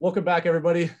Welcome back,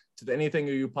 everybody, to the Anything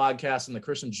You podcast and the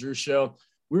Christian Drew Show.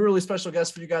 We have a really special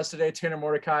guest for you guys today, Tanner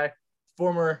Mordecai,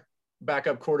 former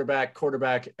backup quarterback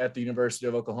at the University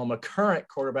of Oklahoma, current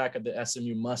quarterback of the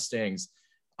SMU Mustangs.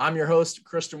 I'm your host,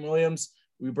 Christian Williams.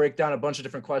 We break down a bunch of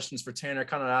different questions for Tanner,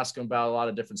 kind of ask him about a lot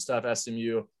of different stuff,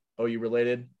 SMU, OU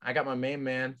related. I got my main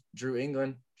man, Drew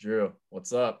England. Drew,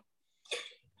 what's up?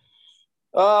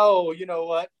 Oh, you know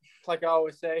what? Like I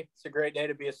always say, it's a great day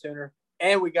to be a Sooner.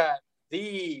 And we got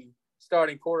the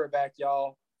starting quarterback,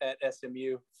 y'all, at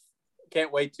SMU. Can't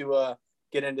wait to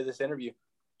get into this interview.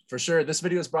 For sure. This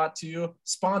video is brought to you,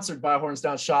 sponsored by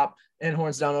Hornsdown Shop and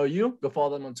Hornsdown OU. Go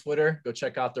follow them on Twitter. Go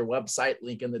check out their website.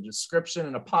 Link in the description.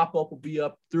 And a pop-up will be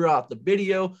up throughout the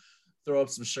video. Throw up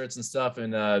some shirts and stuff.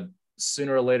 And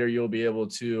sooner or later, you'll be able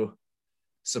to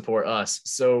support us.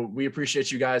 So we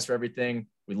appreciate you guys for everything.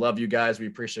 We love you guys. We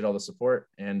appreciate all the support.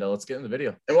 And let's get in the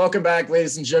video. And welcome back,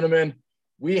 ladies and gentlemen.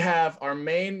 We have our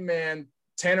main man,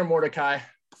 Tanner Mordecai,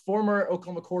 former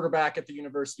Oklahoma quarterback at the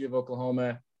University of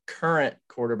Oklahoma, current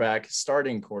quarterback,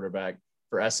 starting quarterback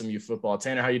for SMU football.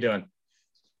 Tanner, how you doing?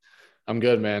 I'm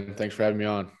good, man. Thanks for having me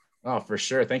on. Oh, for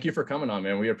sure. Thank you for coming on,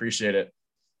 man. We appreciate it.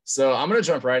 So I'm going to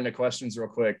jump right into questions real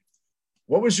quick.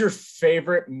 What was your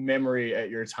favorite memory at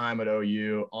your time at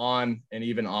OU on and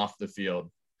even off the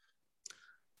field?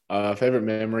 Favorite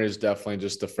memory is definitely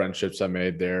just the friendships I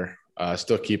made there. I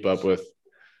still keep up with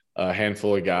a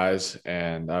handful of guys,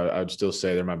 and I would still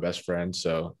say they're my best friends.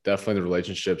 So definitely the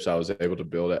relationships I was able to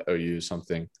build at OU is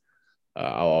something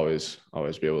I'll always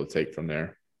be able to take from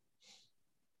there.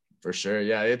 For sure.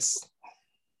 Yeah. It's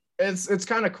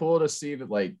kind of cool to see that,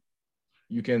 like,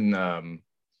 you can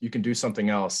do something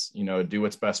else, do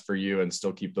what's best for you and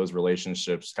still keep those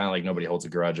relationships, kind of like nobody holds a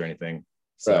grudge or anything.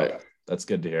 So right. That's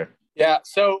good to hear. Yeah.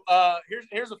 So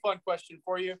here's a fun question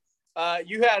for you.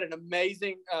 You had an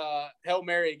amazing Hail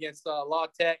Mary against La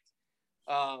Tech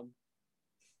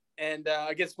and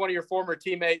against one of your former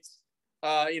teammates,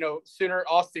 Sooner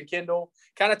Austin Kendall.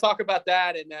 Kind of talk about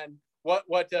that and then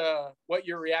what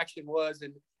your reaction was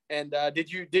and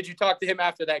did you talk to him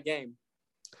after that game?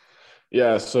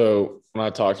 Yeah, so when I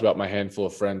talked about my handful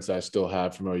of friends I still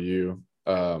have from OU,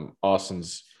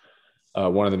 Austin's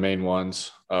one of the main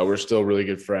ones. We're still really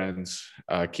good friends,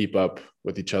 keep up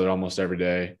with each other almost every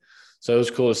day. So it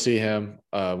was cool to see him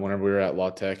whenever we were at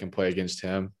La Tech and play against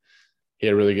him. He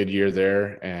had a really good year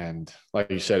there. And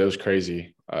like you said, it was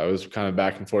crazy. It was kind of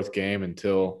back and forth game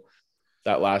until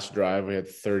that last drive. We had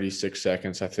 36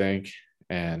 seconds, I think,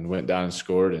 and went down and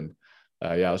scored. And,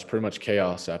 it was pretty much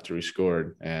chaos after we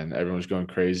scored. And everyone was going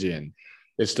crazy. And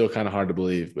it's still kind of hard to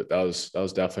believe. But that was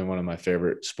definitely one of my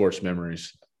favorite sports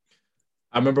memories.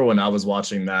 I remember when I was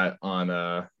watching that on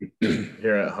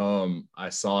here at home, I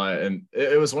saw it and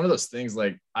it was one of those things,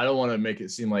 like, I don't want to make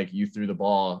it seem like you threw the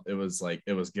ball. It was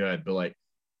good. But like,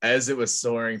 as it was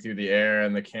soaring through the air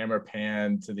and the camera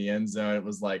panned to the end zone, it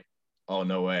was like, oh,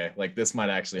 no way. Like, this might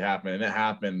actually happen. And it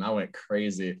happened. I went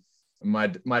crazy. My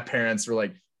parents were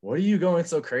like, what are you going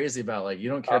so crazy about? Like, you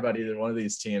don't care about either one of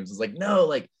these teams. It's like, no,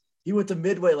 like, he went to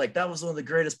Midway. Like, that was one of the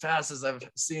greatest passes I've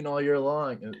seen all year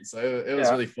long. And so it was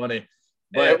really funny.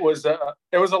 But it was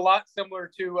a lot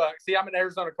similar to I'm an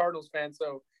Arizona Cardinals fan.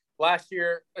 So last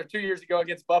year or 2 years ago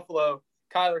against Buffalo,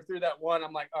 Kyler threw that one.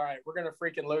 I'm like, all right, we're gonna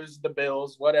freaking lose the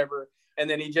Bills, whatever. And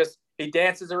then he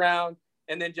dances around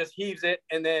and then just heaves it,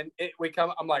 and then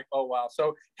I'm like, oh wow.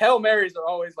 So Hail Marys are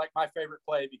always like my favorite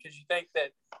play because you think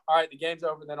that, all right, the game's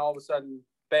over, and then all of a sudden,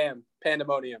 bam,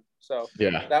 pandemonium. So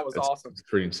yeah, that was awesome. It's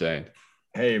pretty insane.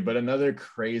 Hey, but another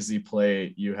crazy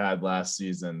play you had last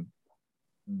season.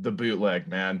 The bootleg,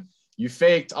 man. You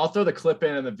faked. I'll throw the clip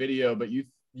in the video, but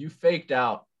you faked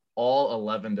out all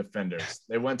 11 defenders.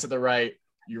 They went to the right.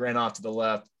 You ran off to the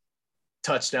left.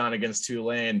 Touchdown against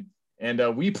Tulane.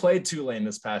 And we played Tulane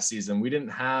this past season. We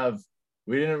didn't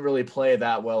really play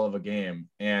that well of a game.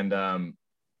 And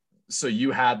so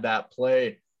you had that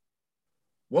play.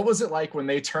 What was it like when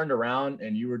they turned around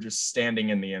and you were just standing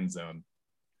in the end zone?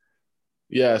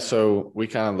 Yeah, so we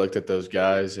kind of looked at those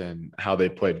guys and how they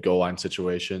played goal line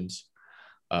situations.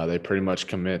 They pretty much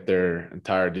commit their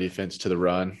entire defense to the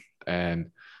run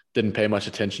and didn't pay much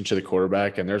attention to the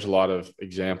quarterback. And there's a lot of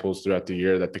examples throughout the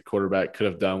year that the quarterback could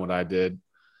have done what I did.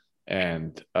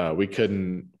 And we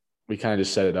kind of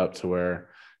just set it up to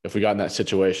where if we got in that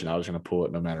situation, I was going to pull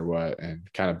it no matter what and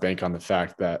kind of bank on the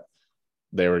fact that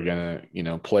they were going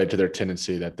to, play to their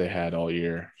tendency that they had all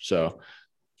year. So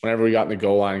whenever we got in the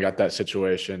goal line and got that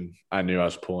situation, I knew I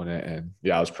was pulling it, and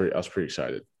yeah, I was pretty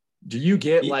excited. Do you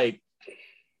get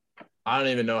I don't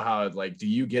even know how like, do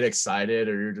you get excited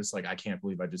or you're just like, I can't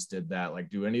believe I just did that? Like,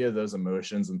 do any of those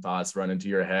emotions and thoughts run into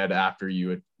your head after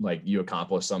you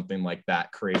accomplish something like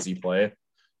that crazy play?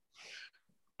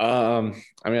 I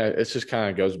mean, it just kind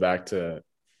of goes back to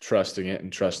trusting it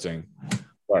and trusting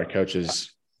what our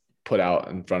coaches put out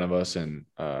in front of us, and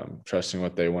trusting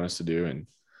what they want us to do. And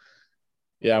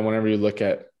yeah, whenever you look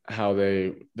at how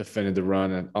they defended the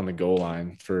run on the goal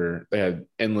line, they had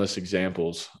endless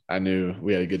examples. I knew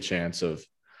we had a good chance of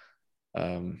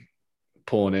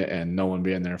pulling it and no one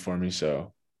being there for me.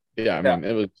 So yeah, I mean,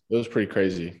 it was pretty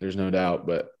crazy. There's no doubt,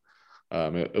 but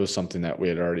it was something that we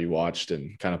had already watched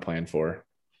and kind of planned for.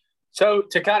 So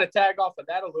to kind of tag off of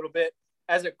that a little bit,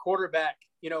 as a quarterback,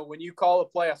 when you call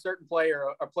a certain play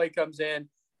or a play comes in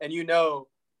and all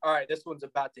right, this one's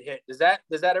about to hit. Does that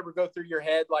ever go through your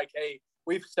head? Like, hey,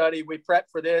 we've studied, we prepped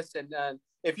for this. And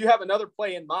if you have another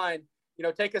play in mind,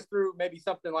 take us through maybe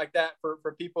something like that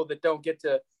for people that don't get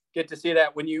to see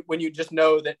that when you just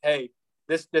know that, hey,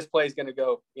 this play is going to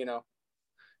go,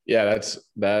 Yeah, that's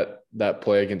that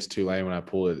play against Tulane when I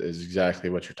pulled it is exactly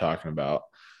what you're talking about.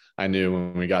 I knew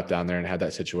when we got down there and had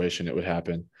that situation, it would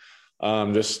happen.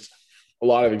 Just a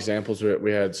lot of examples.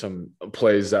 We had some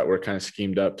plays that were kind of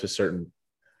schemed up to certain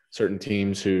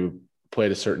teams who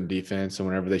played a certain defense, and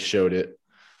whenever they showed it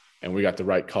and we got the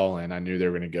right call in, I knew they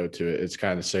were going to go to it. It's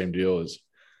kind of the same deal as,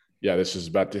 yeah, this is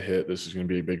about to hit. This is going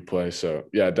to be a big play. So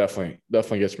yeah, definitely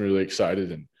gets me really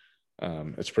excited,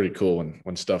 and it's pretty cool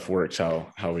when stuff works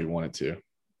how we want it to.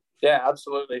 Yeah,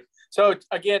 absolutely. So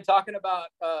again, talking about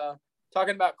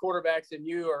quarterbacks, and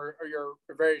you're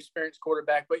a very experienced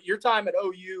quarterback, but your time at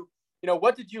OU,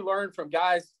 what did you learn from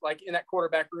guys like in that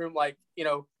quarterback room, like,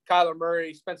 Kyler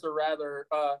Murray, Spencer Rattler,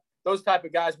 those type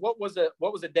of guys? What was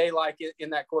a day like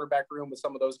in that quarterback room with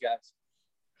some of those guys?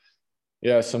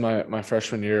 Yeah, so my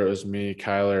freshman year, it was me,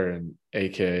 Kyler, and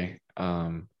AK.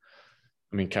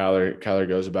 I mean, Kyler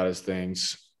goes about his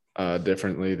things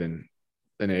differently than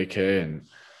AK, and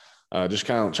just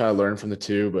kind of try to learn from the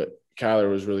two. But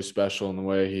Kyler was really special in the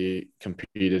way he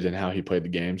competed and how he played the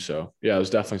game. So yeah, it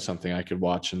was definitely something I could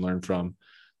watch and learn from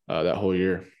that whole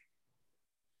year.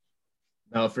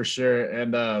 No, for sure.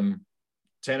 And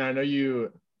Tanner, I know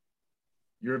you're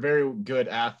a very good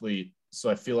athlete, so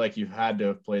I feel like you had to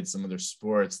have played some other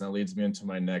sports. And that leads me into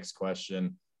my next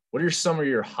question. What are some of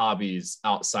your hobbies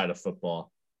outside of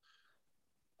football?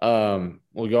 Well,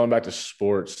 going back to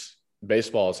sports,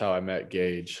 baseball is how I met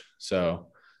Gage. So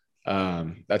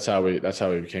that's how we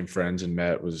became friends and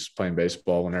met, was playing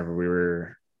baseball whenever we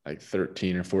were like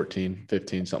 13 or 14,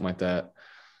 15, something like that.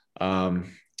 And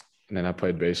then I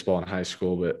played baseball in high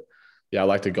school, but yeah, I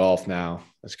like to golf now.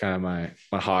 That's kind of my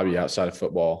hobby outside of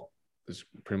football, is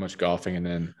pretty much golfing. And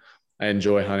then I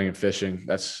enjoy hunting and fishing.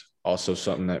 That's also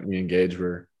something that me and Gage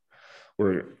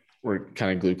we're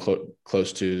kind of glued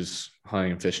close to, is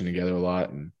hunting and fishing together a lot.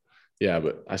 And yeah,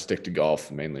 but I stick to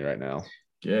golf mainly right now.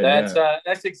 Good,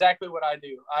 that's exactly what I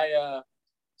do.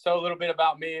 So a little bit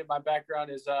about me. My background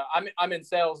is I'm in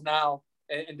sales now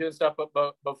and doing stuff.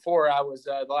 But before, I was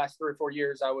the last 3 or 4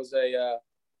 years, I was a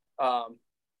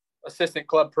assistant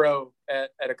club pro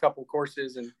at a couple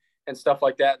courses and stuff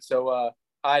like that. So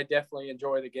I definitely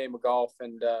enjoy the game of golf,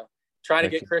 and trying to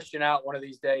get Christian out one of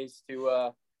these days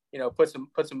to put some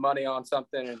money on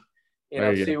something,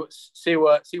 and see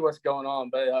what's going on.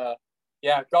 But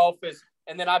yeah, golf is.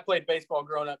 And then I played baseball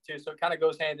growing up too, so it kind of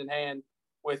goes hand in hand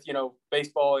with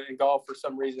baseball and golf for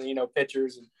some reason.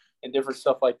 Pitchers and different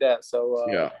stuff like that. So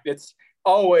yeah, it's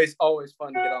always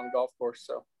fun to get on the golf course.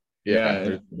 So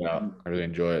yeah, I really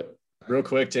enjoy it. Real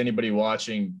quick to anybody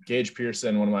watching, Gage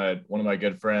Pearson, one of my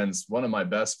good friends, one of my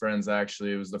best friends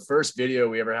actually. It was the first video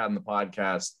we ever had in the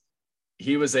podcast.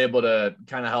 He was able to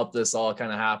kind of help this all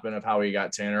kind of happen of how we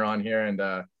got Tanner on here, and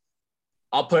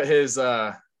I'll put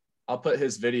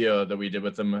his video that we did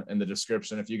with him in the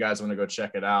description if you guys want to go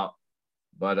check it out.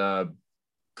 But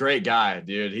great guy,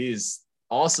 dude. He's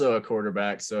also a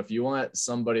quarterback. So if you want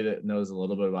somebody that knows a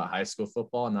little bit about high school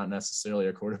football, not necessarily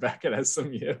a quarterback at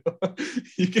SMU,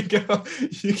 you can go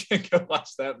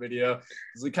watch that video,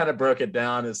 because we kind of broke it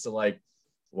down as to like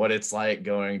what it's like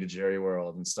going to Jerry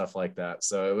World and stuff like that.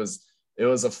 So it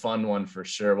was a fun one for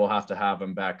sure. We'll have to have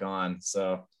him back on.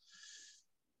 So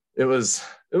it was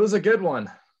a good one.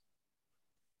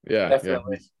 Yeah,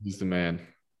 definitely. Yeah, he's the man.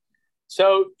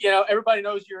 So, everybody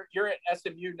knows you're at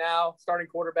SMU now, starting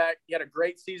quarterback. You had a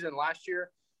great season last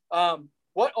year.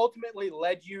 What ultimately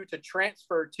led you to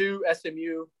transfer to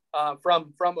SMU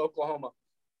from Oklahoma?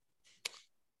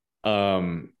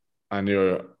 I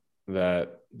knew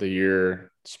that the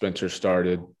year Spencer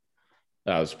started,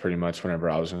 that was pretty much whenever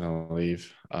I was going to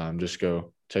leave, just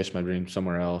go chase my dream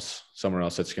somewhere else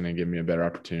that's going to give me a better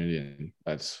opportunity. And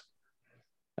that's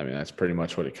pretty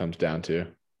much what it comes down to.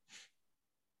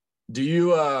 Do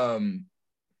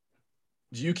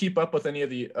you keep up with any of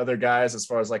the other guys as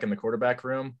far as like in the quarterback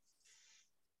room?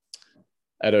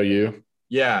 At OU?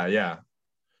 Yeah.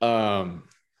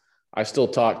 I still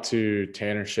talk to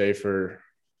Tanner Schaefer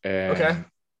and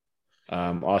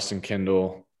Austin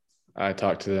Kendall. I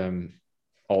talk to them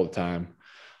all the time.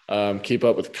 Keep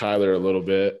up with Kyler a little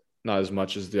bit, not as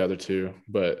much as the other two,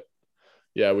 but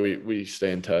yeah, we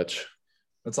stay in touch.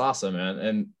 That's awesome, man.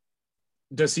 And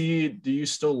do you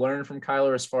still learn from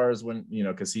Kyler as far as when,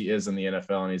 because he is in the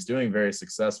NFL and he's doing very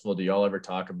successful. Do y'all ever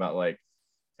talk about like,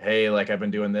 hey, like I've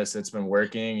been doing this, it's been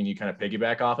working, and you kind of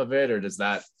piggyback off of it? Or does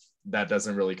that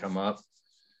doesn't really come up?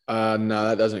 No,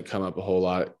 that doesn't come up a whole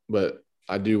lot, but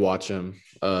I do watch him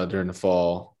during the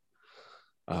fall.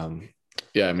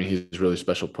 Yeah, I mean, he's a really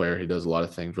special player. He does a lot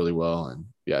of things really well. And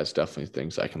yeah, it's definitely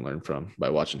things I can learn from by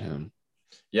watching him.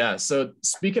 Yeah. So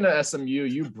speaking of SMU,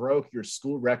 you broke your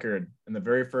school record in the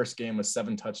very first game with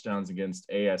 7 touchdowns against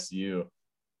ACU.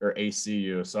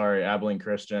 Sorry, Abilene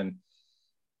Christian.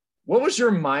 What was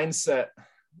your mindset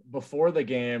before the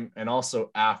game and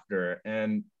also after?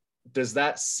 And does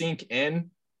that sink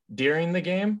in during the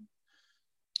game?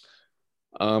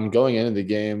 Going into the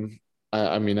game,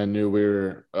 I mean, I knew we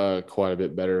were quite a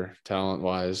bit better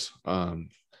talent-wise. I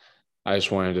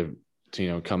just wanted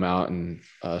to come out and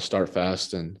start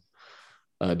fast and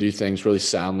do things really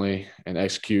soundly and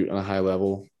execute on a high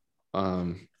level.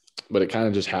 But it kind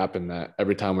of just happened that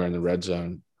every time we were in the red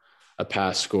zone, a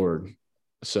pass scored.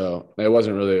 So it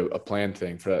wasn't really a planned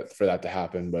thing for that to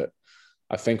happen. But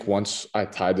I think once I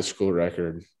tied the school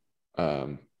record,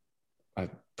 I'm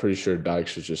pretty sure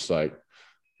Dykes was just like,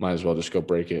 might as well just go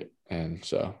break it. And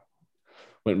so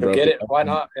went and broke it. it. Why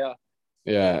not? Yeah.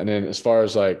 Yeah. And then as far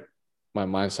as like my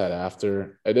mindset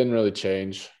after, it didn't really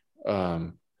change.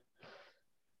 I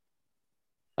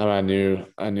knew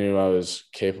I was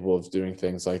capable of doing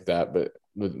things like that, but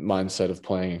the mindset of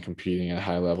playing and competing at a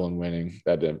high level and winning,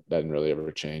 that didn't really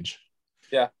ever change.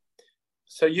 Yeah.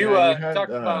 So you had,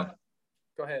 talked about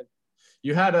 – go ahead.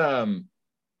 You had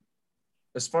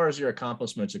as far as your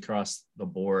accomplishments across the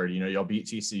board, y'all beat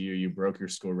TCU, you broke your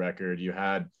school record. You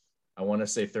had, I want to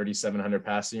say 3,700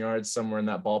 passing yards, somewhere in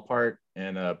that ballpark,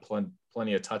 and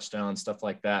plenty of touchdowns, stuff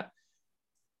like that.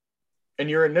 And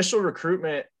your initial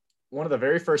recruitment, one of the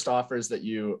very first offers that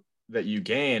you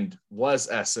gained was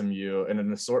SMU and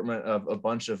an assortment of a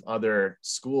bunch of other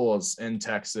schools in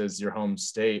Texas, your home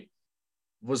state.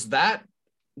 Did that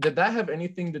have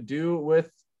anything to do with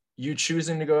you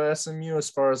choosing to go to SMU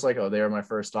as far as like, oh, they are my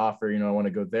first offer, I want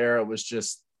to go there? It was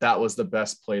just, that was the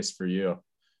best place for you.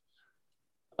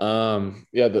 Yeah,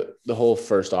 the whole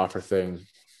first offer thing,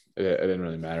 it didn't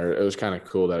really matter. It was kind of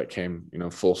cool that it came,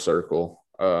 full circle.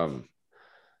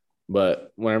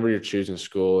 But whenever you're choosing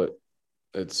school,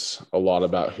 it's a lot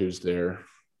about who's there.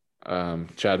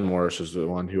 Chad Morris was the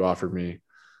one who offered me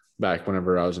back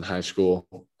whenever I was in high school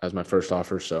as my first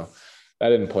offer. So that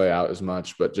didn't play out as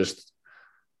much, but just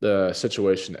the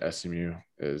situation at SMU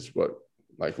is what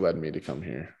led me to come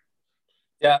here.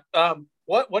 Yeah.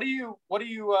 What are you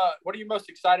most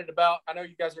excited about? I know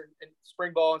you guys are in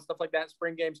spring ball and stuff like that.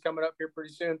 Spring games coming up here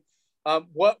pretty soon.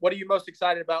 What are you most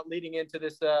excited about leading into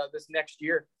this next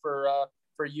year for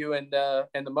you and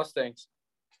the Mustangs?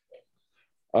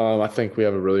 I think we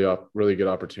have a really good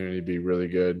opportunity to be really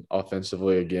good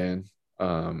offensively again.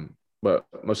 But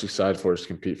most excited for is to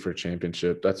compete for a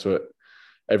championship. That's what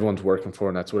everyone's working for,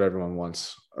 and that's what everyone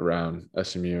wants around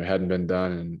SMU. It hadn't been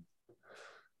done in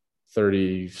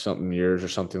 30-something years or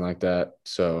something like that.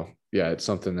 So, yeah, it's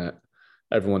something that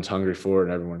everyone's hungry for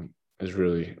and everyone is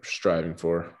really striving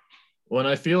for. Well, and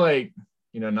I feel like,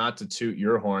 not to toot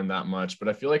your horn that much, but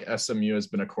I feel like SMU has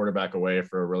been a quarterback away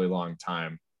for a really long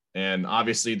time. And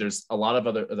obviously there's a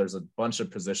bunch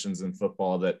of positions in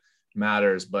football that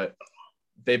matters, but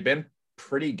they've been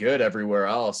pretty good everywhere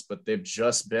else, but they've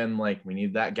just been like, we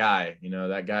need that guy,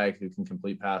 that guy who can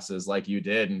complete passes like you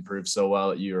did and prove so well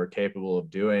that you are capable of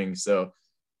doing. So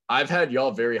I've had y'all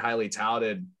very highly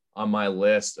touted on my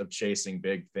list of chasing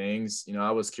big things. I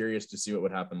was curious to see what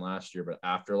would happen last year, but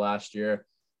after last year,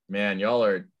 man, y'all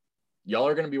are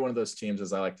going to be one of those teams,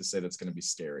 as I like to say, that's going to be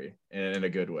scary and in a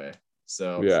good way.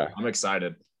 So yeah, I'm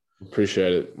excited.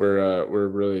 Appreciate it. We're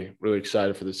really, really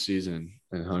excited for this season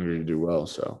and hungry to do well.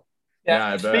 So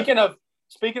yeah, speaking of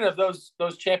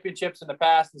those championships in the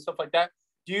past and stuff like that,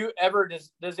 do you ever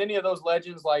does any of those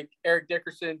legends like Eric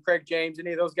Dickerson, Craig James,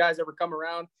 any of those guys ever come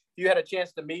around? You had a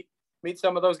chance to meet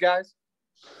some of those guys?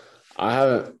 I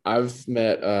haven't. I've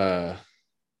met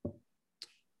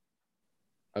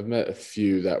I've met a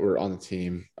few that were on the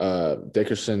team.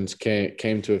 Dickerson's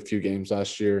came to a few games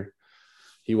last year.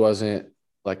 He wasn't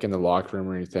like in the locker room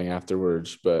or anything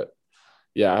afterwards, but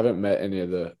yeah, I haven't met any of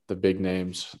the big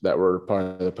names that were part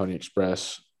of the Pony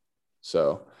Express.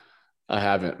 So I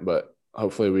haven't, but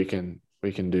hopefully we can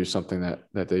do something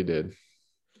that they did.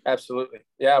 Absolutely.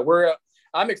 Yeah,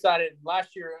 I'm excited.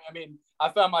 Last year, I mean, I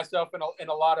found myself in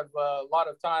a lot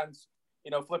of times,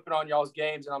 flipping on y'all's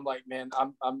games, and I'm like, man,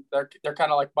 they're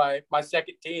kind of like my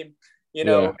second team,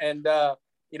 Yeah. and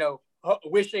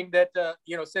wishing that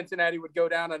Cincinnati would go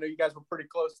down. I know you guys were pretty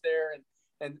close there,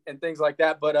 and things like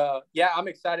that. But yeah, I'm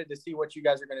excited to see what you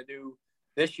guys are going to do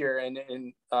this year, and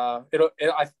I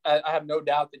have no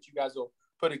doubt that you guys will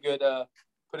put a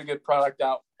good product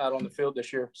out on the field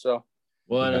this year. So.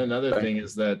 Well, and another thing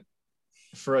is that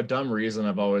for a dumb reason,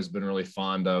 I've always been really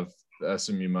fond of the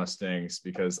SMU Mustangs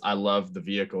because I love the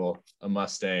vehicle, a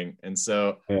Mustang. And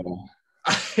so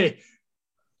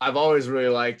I've always really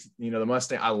liked, the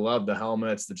Mustang. I love the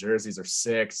helmets. The jerseys are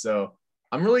sick. So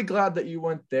I'm really glad that you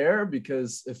went there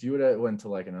because if you would have went to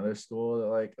like another school that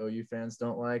like OU fans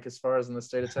don't like as far as in the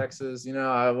state of Texas,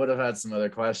 I would have had some other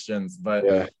questions.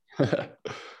 But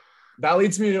that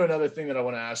leads me to another thing that I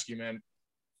want to ask you, man.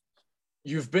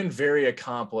 You've been very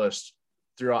accomplished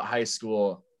throughout high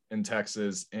school in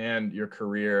Texas and your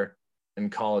career in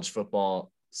college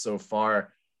football so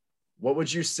far. What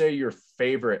would you say your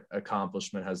favorite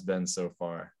accomplishment has been so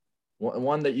far?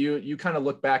 One that you kind of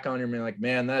look back on and you're like,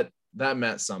 man, that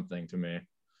meant something to me.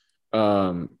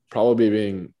 Probably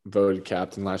being voted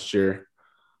captain last year.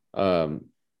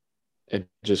 It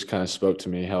just kind of spoke to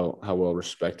me how well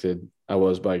respected I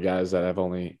was by guys that I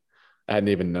hadn't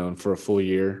even known for a full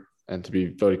year. And to be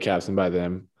voted captain by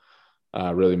them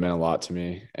really meant a lot to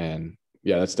me. And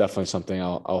yeah, that's definitely something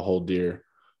I'll hold dear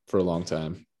for a long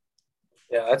time.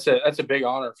 Yeah, that's a big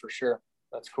honor for sure.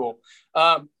 That's cool.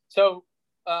 So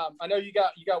I know you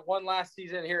got one last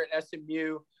season here at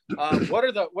SMU. What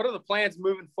are the plans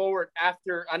moving forward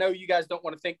after? I know you guys don't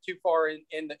want to think too far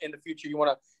in the future. You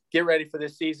want to get ready for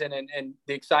this season and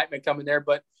the excitement coming there.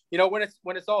 But when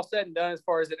it's all said and done, as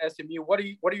far as at SMU, what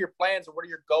are your plans and what are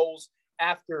your goals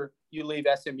after you leave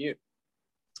SMU?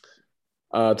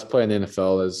 To play in the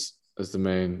NFL is the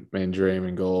main dream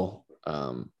and goal.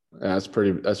 And that's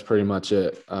pretty much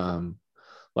it.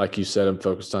 Like you said, I'm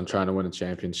focused on trying to win a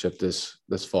championship this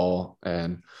fall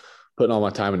and putting all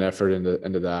my time and effort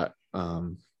into that.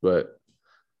 But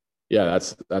yeah,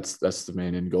 that's the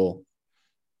main end goal.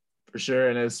 For sure.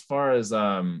 And as far as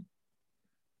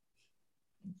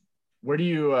where do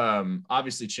you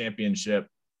obviously championship,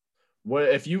 what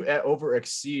if you over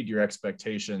exceed your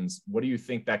expectations, what do you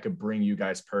think that could bring you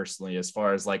guys personally as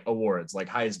far as like awards, like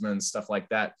Heisman, stuff like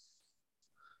that?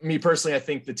 Me personally, I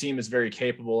think the team is very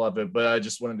capable of it, but I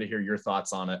just wanted to hear your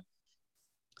thoughts on it.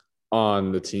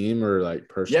 On the team or like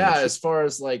personally? Yeah, as far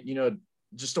as like,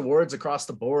 just awards across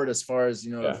the board, as far as,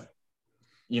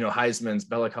 Heisman's,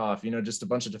 Belikoff, just a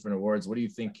bunch of different awards. What do you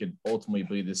think could ultimately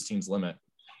be this team's limit?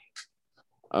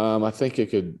 I think it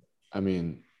could,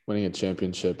 winning a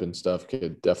championship and stuff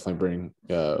could definitely bring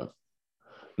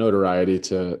notoriety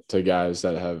to guys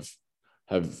that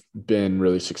have been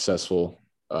really successful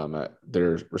at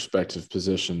their respective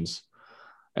positions,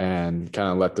 and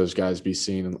kind of let those guys be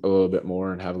seen a little bit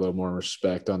more and have a little more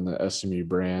respect on the SMU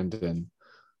brand, and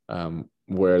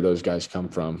where those guys come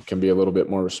from can be a little bit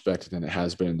more respected than it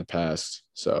has been in the past.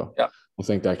 So yeah. I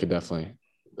think that could definitely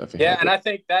yeah, and I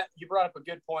think that you brought up a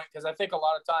good point, because I think a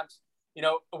lot of times,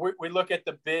 we look at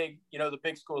the big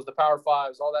schools, the Power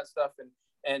Fives, all that stuff,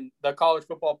 and the college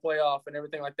football playoff and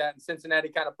everything like that. And Cincinnati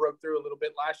kind of broke through a little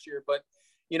bit last year. But,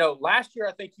 last year,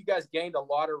 I think you guys gained a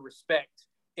lot of respect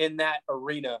in that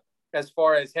arena as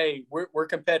far as, hey, we're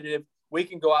competitive. We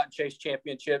can go out and chase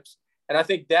championships. And I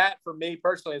think that, for me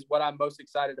personally, is what I'm most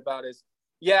excited about is,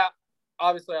 yeah,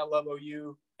 obviously I love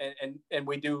OU and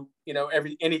we do,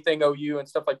 anything OU and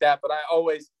stuff like that. But I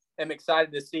always am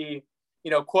excited to see,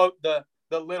 quote, the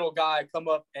little guy come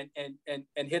up and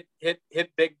hit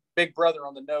big brother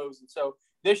on the nose. And so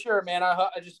this year, man, I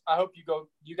hope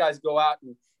you guys go out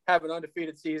and have an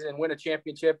undefeated season, win a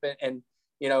championship, and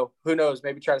who knows,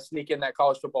 maybe try to sneak in that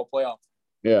college football playoff.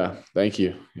 Yeah, thank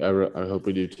you. I hope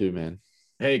we do too, man.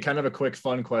 Hey, kind of a quick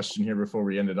fun question here before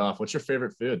we end it off. What's your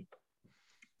favorite food?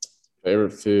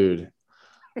 Favorite food?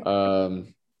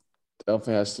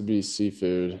 Definitely has to be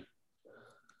seafood.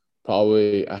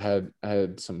 Probably I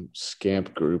had some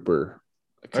scamp grouper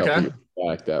a couple years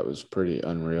back that was pretty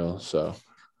unreal. So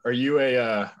are you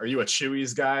a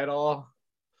Chewy's guy at all?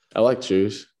 I like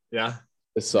Chewy's. Yeah.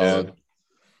 It's solid.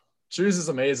 Chewy's is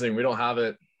amazing. We don't have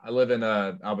it. I live in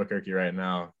Albuquerque right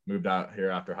now. Moved out here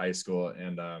after high school,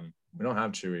 and we don't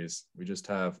have Chuy's. We just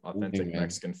have authentic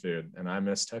Mexican food, and I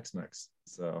miss Tex-Mex.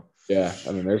 So yeah,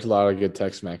 I mean, there's a lot of good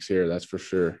Tex-Mex here. That's for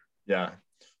sure. Yeah.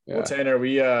 Yeah. Well, Tanner,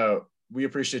 we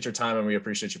appreciate your time and we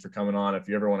appreciate you for coming on. If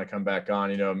you ever want to come back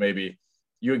on, maybe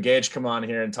you and Gage come on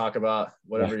here and talk about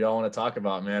whatever y'all want to talk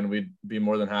about, man. We'd be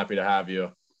more than happy to have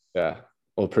you. Yeah.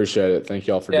 Well, appreciate it. Thank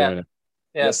you all for doing it.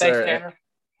 Yeah. Yes, thanks, sir. Tanner.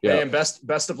 Yeah. Hey, and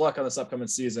best of luck on this upcoming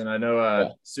season. I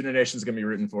know Sooner Nation's going to be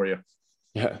rooting for you.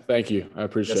 Yeah. Thank you. I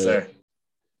appreciate it. Sir.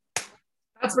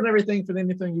 That's been everything for the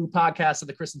Anything You podcast of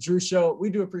the Chris and Drew Show. We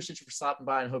do appreciate you for stopping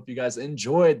by and hope you guys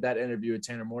enjoyed that interview with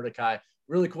Tanner Mordecai.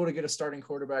 Really cool to get a starting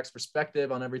quarterback's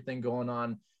perspective on everything going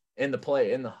on in the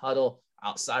play, in the huddle,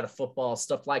 outside of football,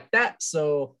 stuff like that.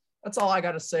 So that's all I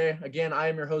got to say. Again, I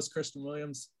am your host, Kristen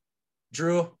Williams.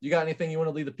 Drew, you got anything you want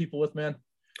to leave the people with, man?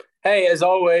 Hey, as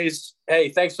always,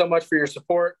 thanks so much for your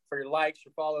support, for your likes,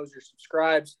 your follows, your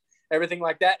subscribes, everything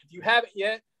like that. If you haven't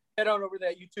yet, head on over to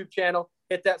that YouTube channel,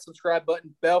 hit that subscribe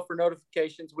button, bell for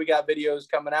notifications. We got videos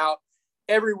coming out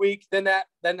every week. Then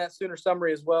that Sooner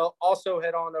summary as well. Also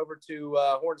head on over to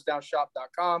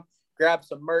hornsdownshop.com, grab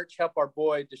some merch, help our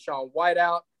boy Deshaun White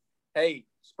out. Hey,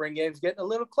 spring game's getting a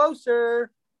little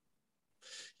closer.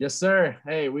 Yes, sir.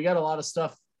 Hey, we got a lot of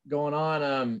stuff going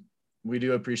on. We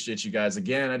do appreciate you guys.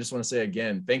 Again, I just want to say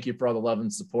again, thank you for all the love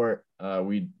and support.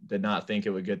 We did not think it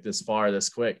would get this far this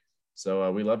quick.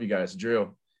 So we love you guys.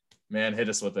 Drew, man, hit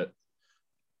us with it.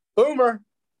 Boomer.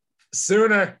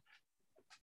 Sooner.